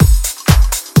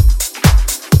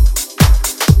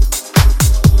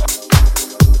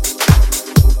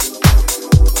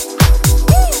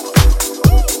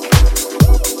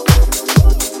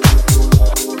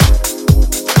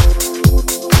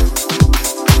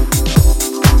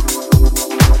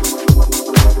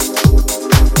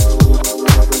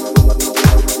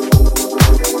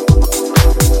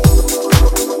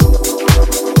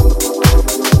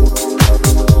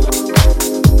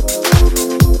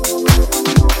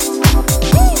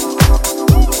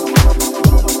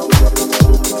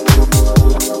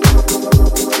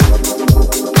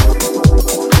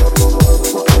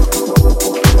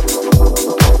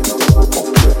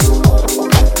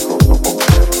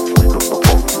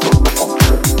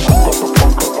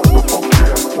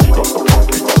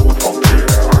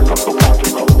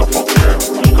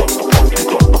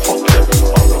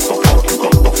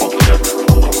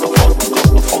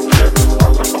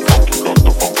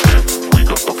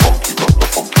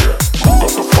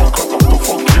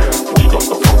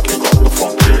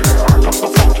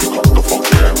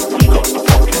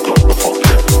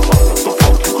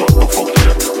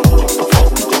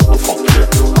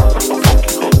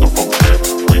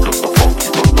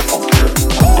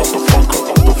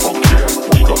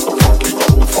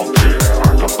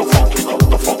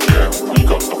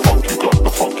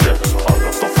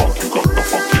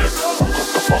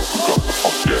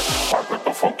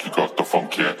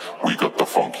funk, yeah. We got the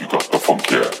funk, you got the funk,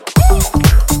 yeah.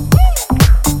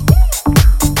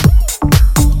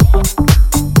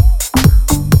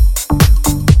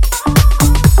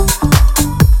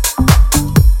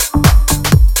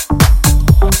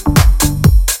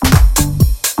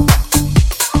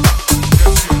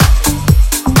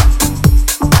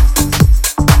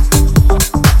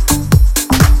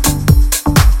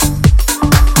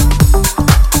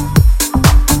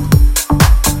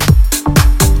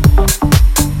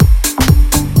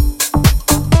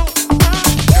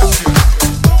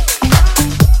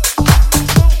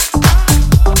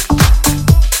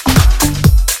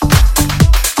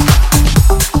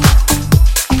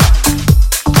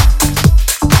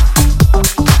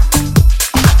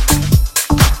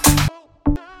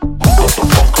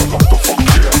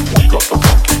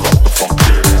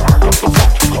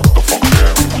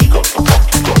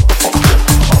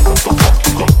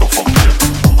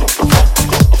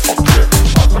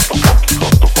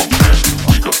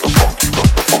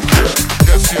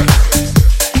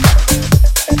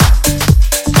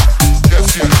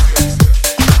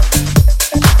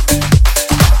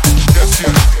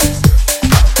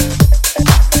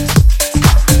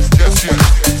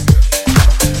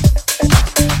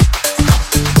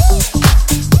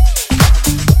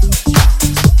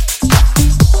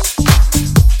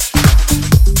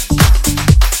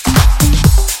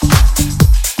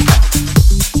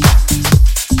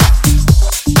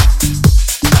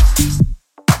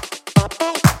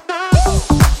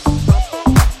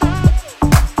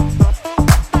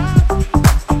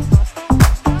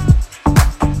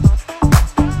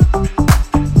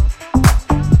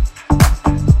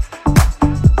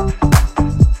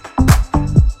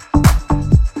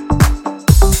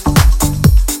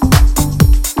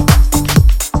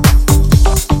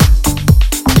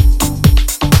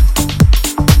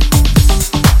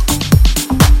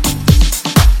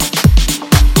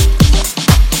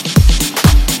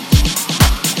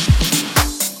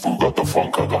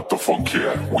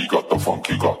 We got the funk,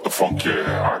 you got the funk,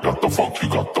 yeah. I got the funk, you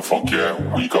got the funk,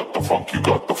 yeah. We got the funk, you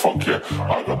got the funk, yeah.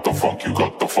 I got the funk, you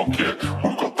got the funk, yeah.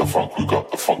 We got the funk, we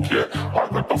got the funk, yeah. I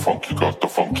got the funk, you got the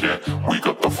funk, yeah. We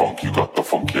got